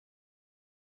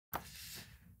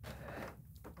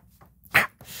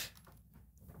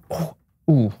Oh,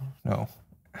 ooh, no.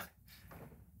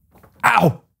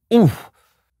 Ow! Ooh.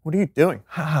 What are you doing?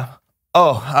 I'm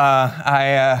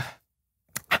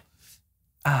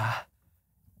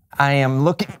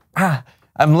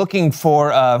looking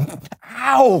for, ow!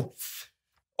 Oh,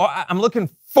 I'm looking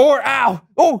for, ow!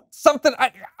 Oh, something,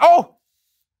 I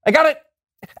got it!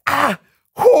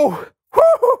 Whoo!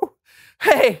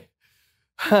 Hey!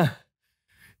 Huh.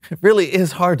 It really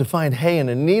is hard to find hay in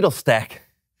a needle stack.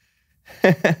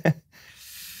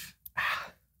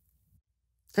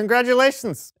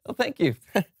 Congratulations. Well, thank you.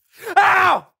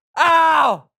 Ow!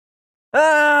 Ow!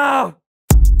 Ow!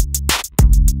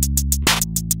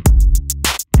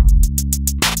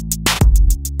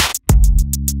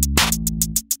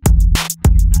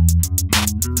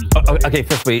 Okay,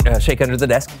 first we shake under the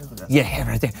desk. Yeah,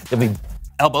 right there. Then we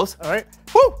elbows. All right.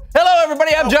 Woo! Hello,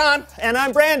 everybody. I'm John. And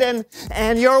I'm Brandon,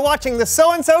 and you're watching the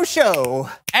So-and-So Show.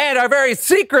 And our very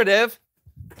secretive,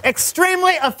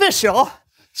 Extremely official,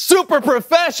 super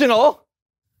professional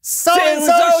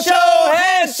So-and-So Show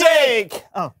Handshake.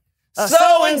 Oh.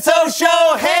 So-and-so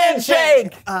Show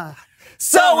Handshake.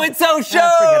 So-and-so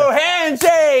Show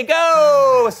Handshake.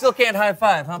 Oh, still can't high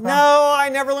five, huh, pal? No, I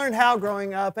never learned how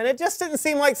growing up, and it just didn't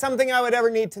seem like something I would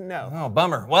ever need to know. Oh,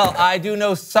 bummer. Well, I do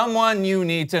know someone you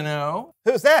need to know.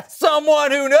 Who's that?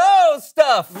 Someone who knows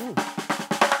stuff. Ooh.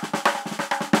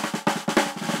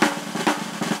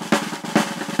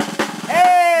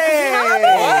 Hey!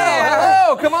 Wow,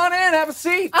 hello. Come on in. Have a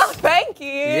seat. Oh, thank you.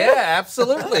 Yeah,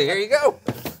 absolutely. Here you go.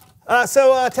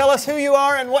 So tell us who you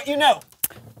are and what you know.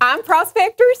 I'm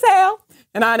Prospector Sal,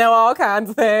 and I know all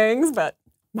kinds of things, but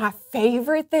my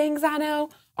favorite things I know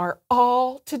are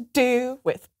all to do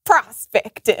with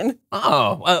prospecting.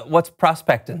 Oh, what's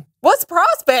prospecting? What's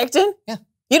prospecting? Yeah.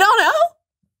 You don't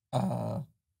know?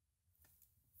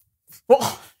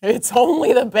 Well, it's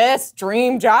only the best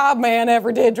dream job man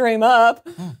ever did dream up.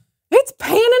 It's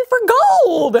panning for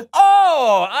gold.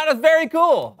 Oh, that's very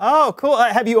cool. Oh, cool.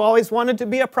 Have you always wanted to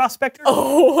be a prospector?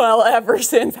 Oh, well, ever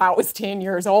since I was 10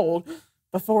 years old.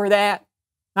 Before that,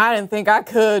 I didn't think I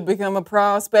could become a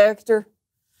prospector.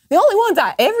 The only ones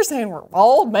I ever seen were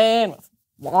old men with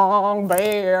long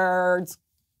beards.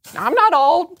 I'm not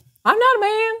old. I'm not a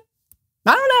man.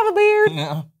 I don't have a beard.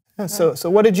 Yeah. So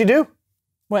what did you do?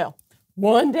 Well,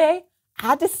 one day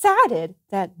I decided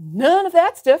that none of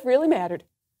that stuff really mattered.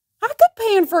 I could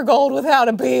pan for gold without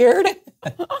a beard.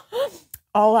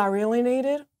 All I really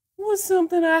needed was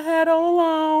something I had all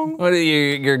along. What are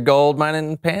your gold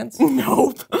mining pants?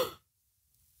 Nope.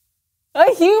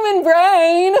 A human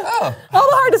brain. Oh. All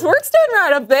the hardest work's done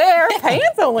right up there.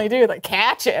 Pants only do the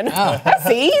catching. Oh. That's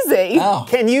easy. Oh.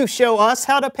 Can you show us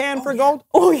how to pan for gold?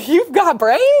 Oh, you've got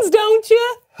brains, don't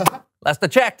you? Last I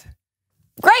checked.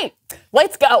 Great.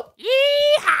 Let's go.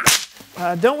 Yeehaw.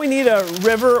 Don't we need a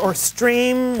river or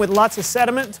stream with lots of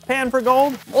sediment to pan for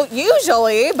gold? Well,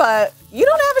 usually, but you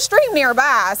don't have a stream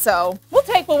nearby, so we'll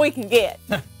take what we can get.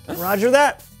 Roger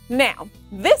that. Now,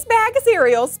 this bag of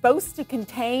cereal is supposed to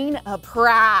contain a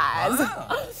prize.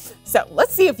 Wow. So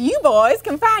let's see if you boys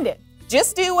can find it.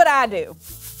 Just do what I do.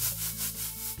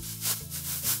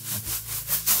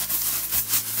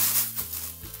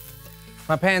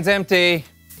 My pan's empty.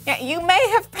 Yeah, you may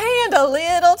have panned a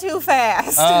little too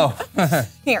fast. Oh.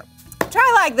 Here,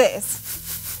 try like this.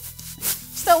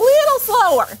 Just a little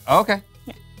slower. Okay.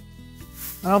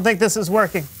 I don't think this is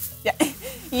working. Yeah,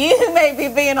 you may be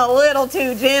being a little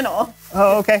too gentle.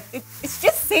 Oh, okay. It's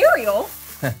just cereal.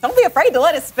 Don't be afraid to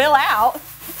let it spill out.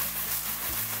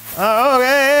 Oh,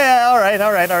 okay, yeah, all right.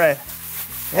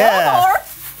 One Yeah. more.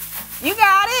 You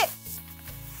got it.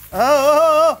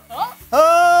 Oh,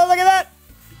 look at that.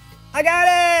 I got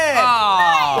it.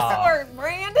 Nice Oh, work,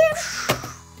 Brandon.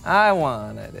 I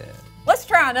wanted it. Let's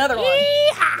try another one.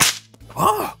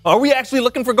 Oh, are we actually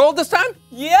looking for gold this time?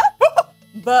 Yep.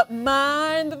 But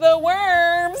mind the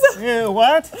worms.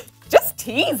 What? Just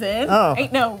teasing. Oh.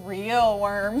 Ain't no real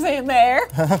worms in there.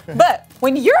 But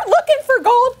when you're looking for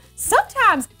gold,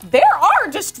 sometimes there are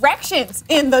distractions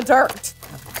in the dirt.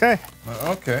 Okay.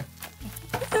 Okay.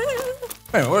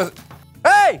 Hey, what is it?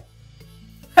 Hey!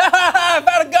 I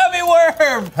found a gummy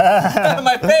worm!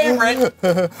 My favorite.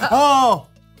 Oh.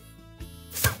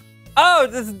 Oh,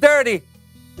 this is dirty.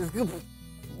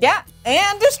 Yeah,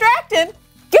 and distracting.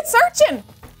 Get searching.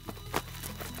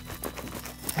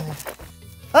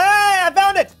 Hey, I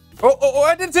found it. Oh,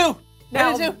 I did too.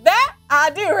 Now I did too. that I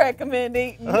do recommend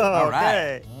eating All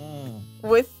right. Okay.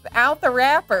 without the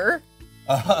wrapper.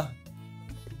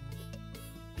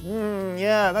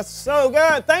 Yeah, that's so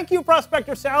good. Thank you,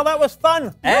 Prospector Sal. That was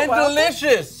fun. And welcome.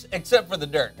 delicious, except for the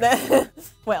dirt.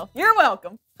 Well, you're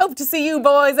welcome. Hope to see you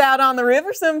boys out on the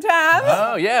river sometime.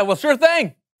 Oh, yeah, well, sure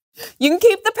thing. You can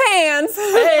keep the pans.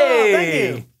 Hey.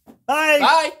 Thank you. Bye.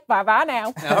 Bye. Bye-bye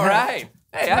now. All right.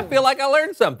 Hey, I feel like I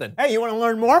learned something. Hey, you want to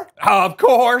learn more? Of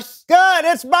course. Good.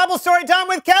 It's Bible story time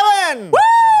with Kellen.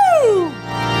 Woo!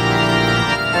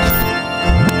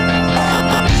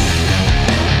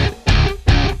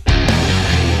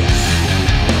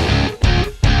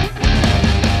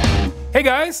 Hey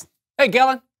guys, Hey,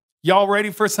 Kellen. y'all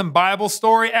ready for some Bible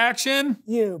story action?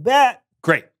 You bet.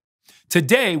 Great.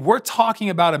 Today we're talking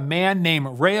about a man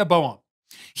named Rehoboam.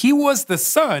 He was the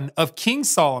son of King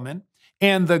Solomon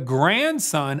and the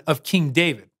grandson of King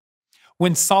David.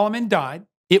 When Solomon died,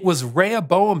 it was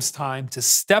Rehoboam's time to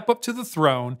step up to the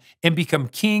throne and become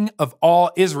king of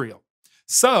all Israel.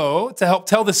 So, to help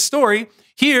tell this story,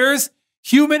 here's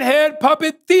Human Head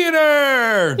Puppet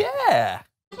Theater. Yeah.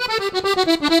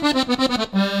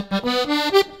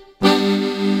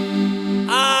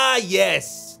 Ah,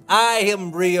 yes. I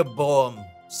am Rehoboam,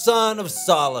 son of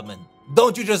Solomon.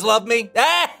 Don't you just love me?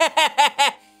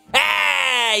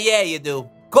 Ah, yeah, you do.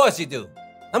 Of course you do.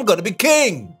 I'm gonna be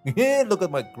king. Look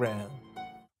at my crown.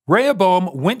 Rehoboam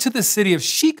went to the city of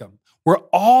Shechem, where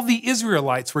all the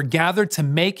Israelites were gathered to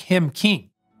make him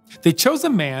king. They chose a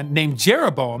man named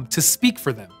Jeroboam to speak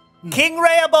for them. King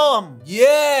Rehoboam.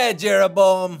 Yeah,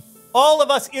 Jeroboam. All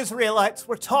of us Israelites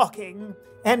were talking,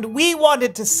 and we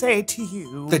wanted to say to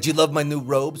you. That you love my new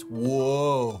robes?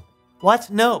 Whoa. What?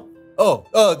 No.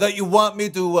 Oh, that you want me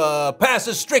to pass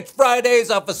a strict Fridays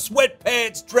off a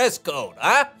sweatpants dress code,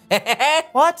 huh?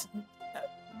 What?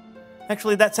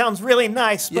 Actually, that sounds really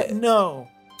nice, but Yeah. no.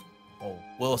 Oh,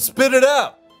 well, spit it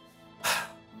out.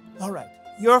 All right.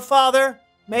 Your father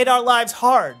made our lives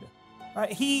hard. All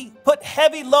right. He put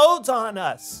heavy loads on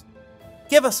us.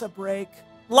 Give us a break.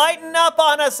 Lighten up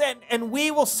on us, and we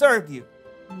will serve you.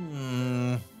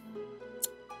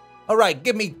 All right,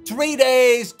 give me 3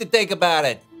 days to think about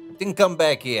it. Then come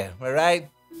back here, all right?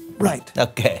 Right.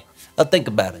 Okay, I'll think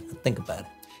about it.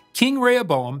 King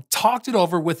Rehoboam talked it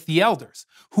over with the elders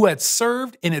who had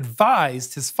served and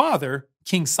advised his father,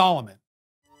 King Solomon.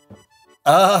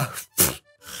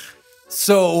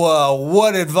 So,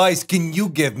 what advice can you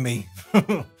give me?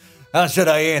 How should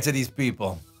I answer these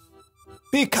people?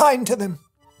 Be kind to them.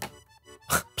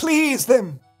 Please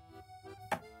them.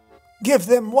 Give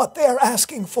them what they are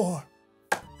asking for.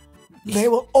 They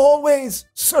will always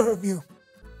serve you.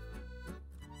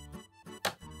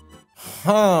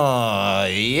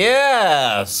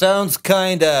 Yeah, sounds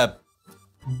kinda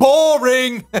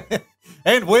boring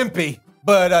and wimpy,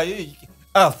 but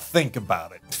I'll think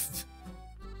about it.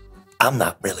 I'm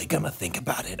not really gonna think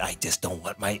about it. I just don't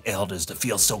want my elders to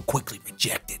feel so quickly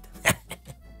rejected.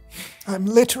 I'm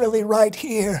literally right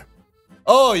here.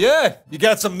 Oh, yeah? You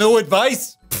got some new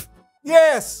advice?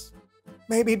 Yes.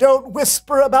 Maybe don't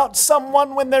whisper about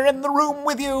someone when they're in the room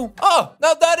with you. Oh,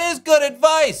 now that is good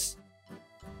advice.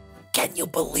 Can you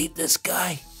believe this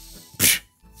guy?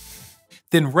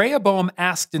 Then Rehoboam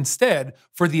asked instead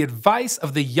for the advice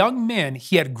of the young men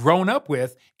he had grown up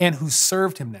with and who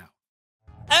served him now.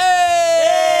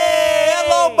 Hey!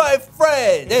 Hello, my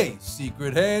friend! Hey,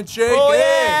 secret handshake! Oh, hey.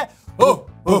 yeah. Oh,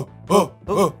 oh, oh,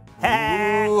 oh.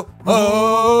 Oh,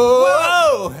 oh,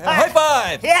 whoa! High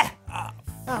five! Yeah.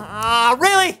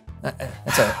 Really?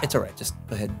 It's all right. Just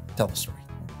go ahead and tell the story.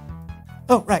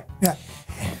 Oh, right. Yeah.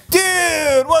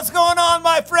 Dude, what's going on,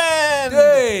 my friend?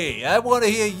 Hey, I want to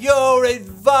hear your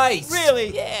advice.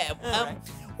 Really? Yeah. All right.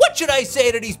 What should I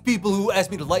say to these people who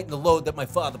asked me to lighten the load that my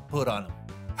father put on them?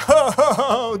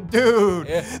 Oh, dude.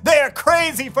 Yeah. They are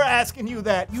crazy for asking you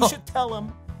that. You should tell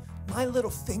them, my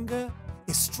little finger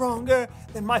is stronger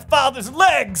than my father's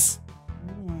legs.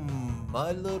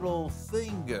 My little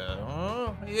finger,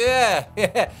 huh?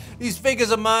 Yeah. These fingers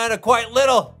of mine are quite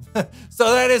little,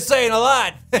 so that is saying a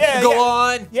lot. Yeah, Go yeah.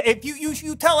 on. Yeah, if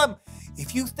you tell him,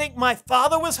 if you think my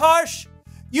father was harsh,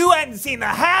 you hadn't seen the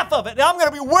half of it. I'm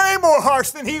gonna be way more harsh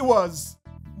than he was.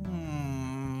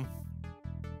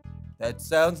 That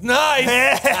sounds nice.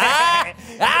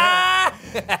 Ah!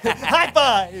 High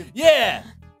five. Yeah.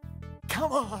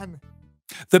 Come on.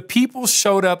 The people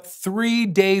showed up 3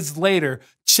 days later,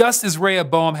 just as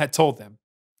Rehoboam had told them.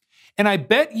 And I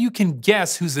bet you can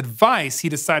guess whose advice he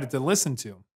decided to listen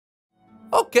to.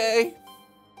 Okay.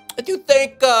 I do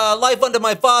think life under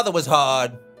my father was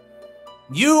hard.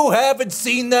 You haven't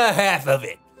seen the half of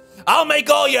it. I'll make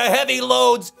all your heavy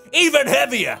loads even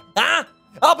heavier, huh?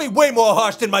 I'll be way more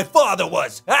harsh than my father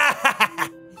was.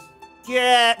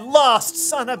 Get lost,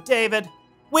 son of David.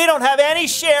 We don't have any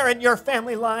share in your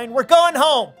family line. We're going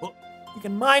home. You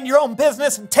can mind your own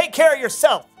business and take care of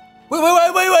yourself. Wait,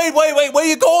 where are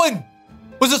you going?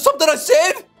 Was it something I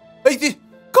said? Hey,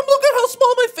 come look at how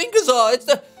small my fingers are. It's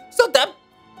not that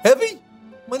heavy.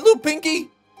 My little pinky.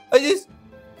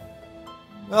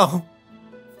 Oh.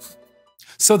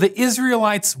 So the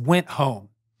Israelites went home.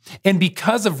 And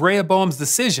because of Rehoboam's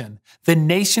decision, the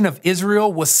nation of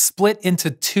Israel was split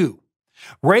into two.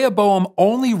 Rehoboam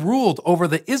only ruled over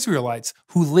the Israelites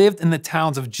who lived in the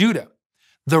towns of Judah.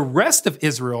 The rest of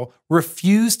Israel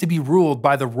refused to be ruled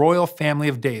by the royal family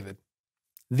of David.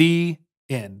 The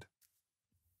end.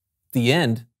 The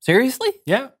end? Seriously?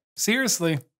 Yeah,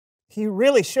 seriously. He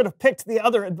really should have picked the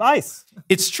other advice.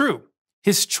 It's true.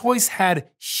 His choice had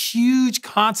huge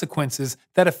consequences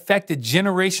that affected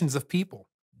generations of people.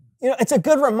 You know, it's a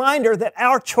good reminder that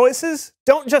our choices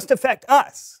don't just affect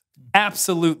us.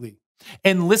 Absolutely.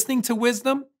 And listening to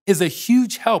wisdom is a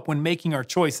huge help when making our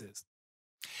choices.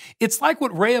 It's like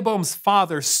what Rehoboam's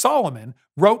father, Solomon,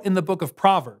 wrote in the book of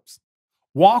Proverbs.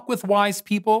 Walk with wise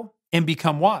people and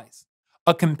become wise.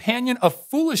 A companion of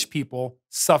foolish people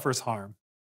suffers harm.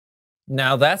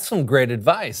 Now that's some great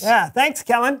advice. Yeah, thanks,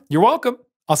 Kellen. You're welcome.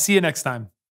 I'll see you next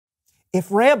time. If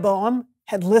Rehoboam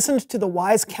had listened to the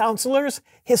wise counselors,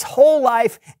 his whole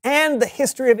life and the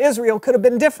history of Israel could have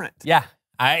been different. Yeah,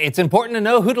 it's important to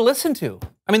know who to listen to.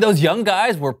 I mean, those young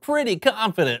guys were pretty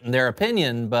confident in their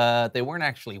opinion, but they weren't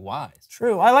actually wise.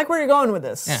 True. I like where you're going with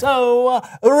this. Yeah. So,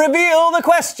 reveal the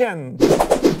question.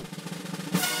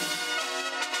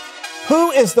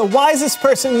 Who is the wisest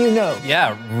person you know?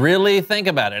 Yeah, really think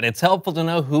about it. It's helpful to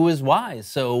know who is wise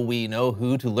so we know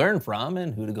who to learn from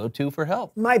and who to go to for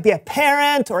help. Might be a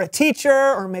parent or a teacher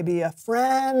or maybe a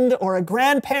friend or a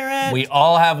grandparent. We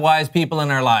all have wise people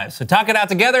in our lives. So talk it out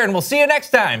together and we'll see you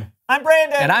next time. I'm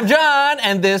Brandon. And I'm John,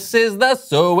 and this is the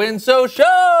So and So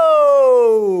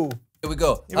Show. Here we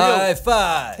go. Here we go. High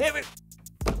five. Hit me.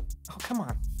 Oh, come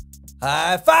on.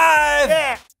 High five.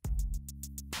 Yeah.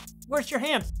 Where's your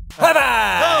hand? High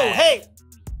five. Oh, hey.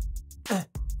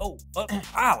 Oh,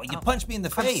 ow, you punched me in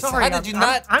the I'm face. sorry. How did you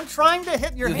not? I'm trying to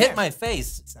hit your You hand. hit my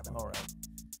face. All right.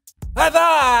 High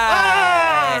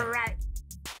five. All right.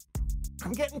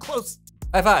 I'm getting close.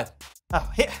 High five. Oh,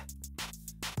 hit.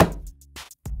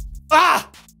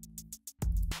 Ah!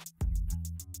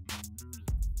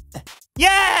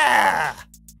 Yeah!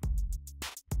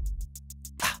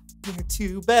 We're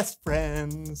two best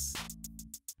friends.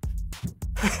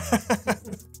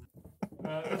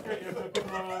 That's great.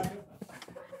 Come on.